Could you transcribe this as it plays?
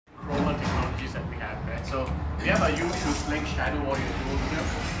So we have our usual like Shadow Warrior tool here,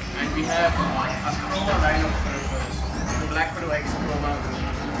 and we have a Chroma line of peripherals, the Black Widow X Chroma, the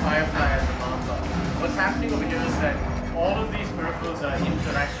Firefly, and the Mamba. What's happening over here is that all of these peripherals are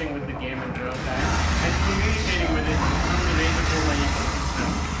interacting with the game in real time and communicating with it through the Razer Chroma ecosystem.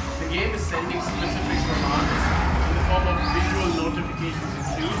 The game is sending specific commands in the form of visual notifications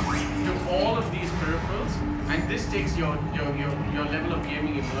and cues to all of these peripherals, and this takes your level of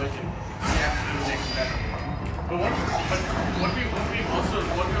gaming immersion to the absolute next level. But what we're also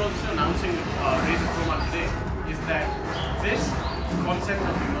announcing with Razer Chroma today is that this concept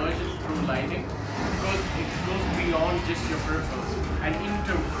of immersion through lighting goes beyond just your peripherals and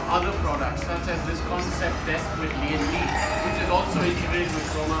into other products, such as this concept desk with Lee&Lee, which is also integrated with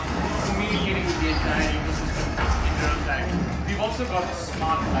Chroma, communicating with the entire ecosystem in real time. We've also got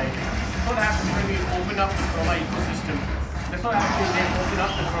smart lighting. That's what happens when we open up the Chroma ecosystem. That's what happens when we open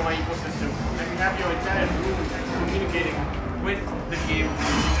up the Chroma ecosystem, and we have your entire room communicating with the game in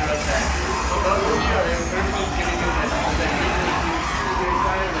real time. So not only are your peripherals giving you that visual cues to the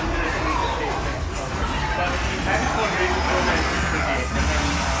entire render is going to take place, but that is what Razer Chroma is today.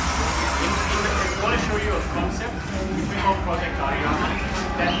 I want to show you a concept which we call Project Ariana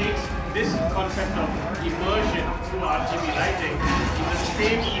that takes this concept of immersion through RGB lighting in the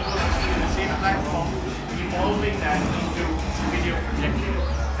same ecosystem, in the same platform, evolving that into video projection.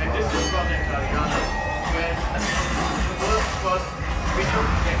 And this is Project Ariana, where the world's first video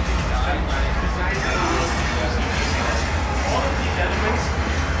projection system designed to work with CES. All of these elements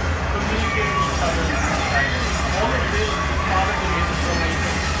communicate with each other in real time. All of this is part of the Razer Chroma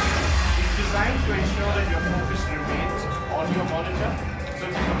ecosystem. It's designed to ensure that your focus remains on your monitor, so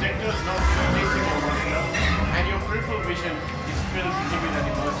the projector is not replacing your monitor, and your peripheral vision is filled to give you that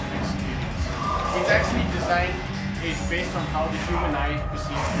immersive experience. It's actually designed based on how the human eye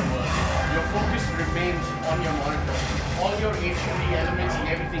perceives the world. Your focus remains on your monitor. All your HUD elements and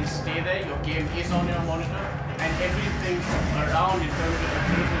everything stay there. Your game is on your monitor, and everything around in terms of your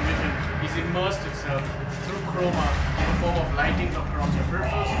peripheral vision is immersed itself through Chroma in the form of lighting across your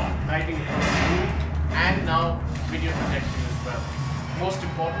peripherals, lighting across the room, and now video projection as well. Most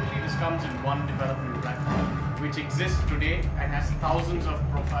importantly, this comes in one development platform, which exists today and has thousands of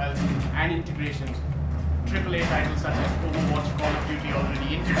profiles and integrations. AAA titles such as Overwatch, Call of Duty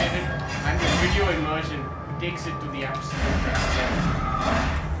already integrated, and the video immersion takes it to the absolute next level.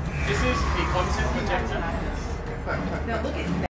 This is a concept projector. Now look at